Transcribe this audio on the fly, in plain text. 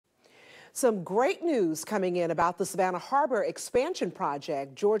Some great news coming in about the Savannah Harbor expansion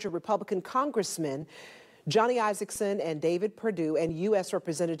project. Georgia Republican Congressmen Johnny Isakson and David Perdue and U.S.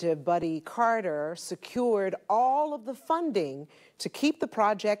 Representative Buddy Carter secured all of the funding to keep the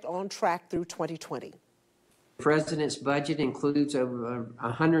project on track through 2020. The president's budget includes over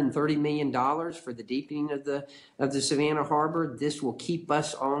 $130 million for the deepening of the Savannah Harbor. This will keep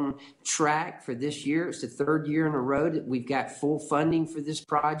us on track for this year. It's the third year in a row that we've got full funding for this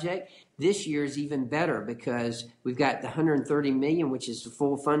project. This year is even better because we've got the $130 million, which is the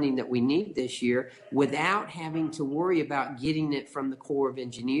full funding that we need this year, without having to worry about getting it from the Corps of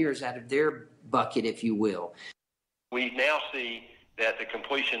Engineers out of their bucket, if you will. We now see that the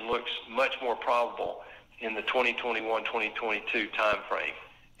completion looks much more probable in the 2021-2022 timeframe.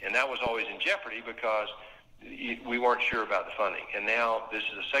 And that was always in jeopardy because we weren't sure about the funding. And now this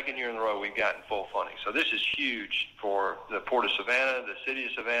is the second year in a row we've gotten full funding. So this is huge for the Port of Savannah, the city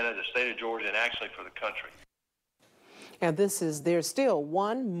of Savannah, the state of Georgia, and actually for the country. And there's still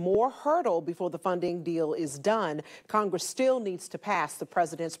one more hurdle before the funding deal is done. Congress still needs to pass the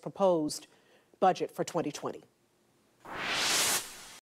president's proposed budget for 2020.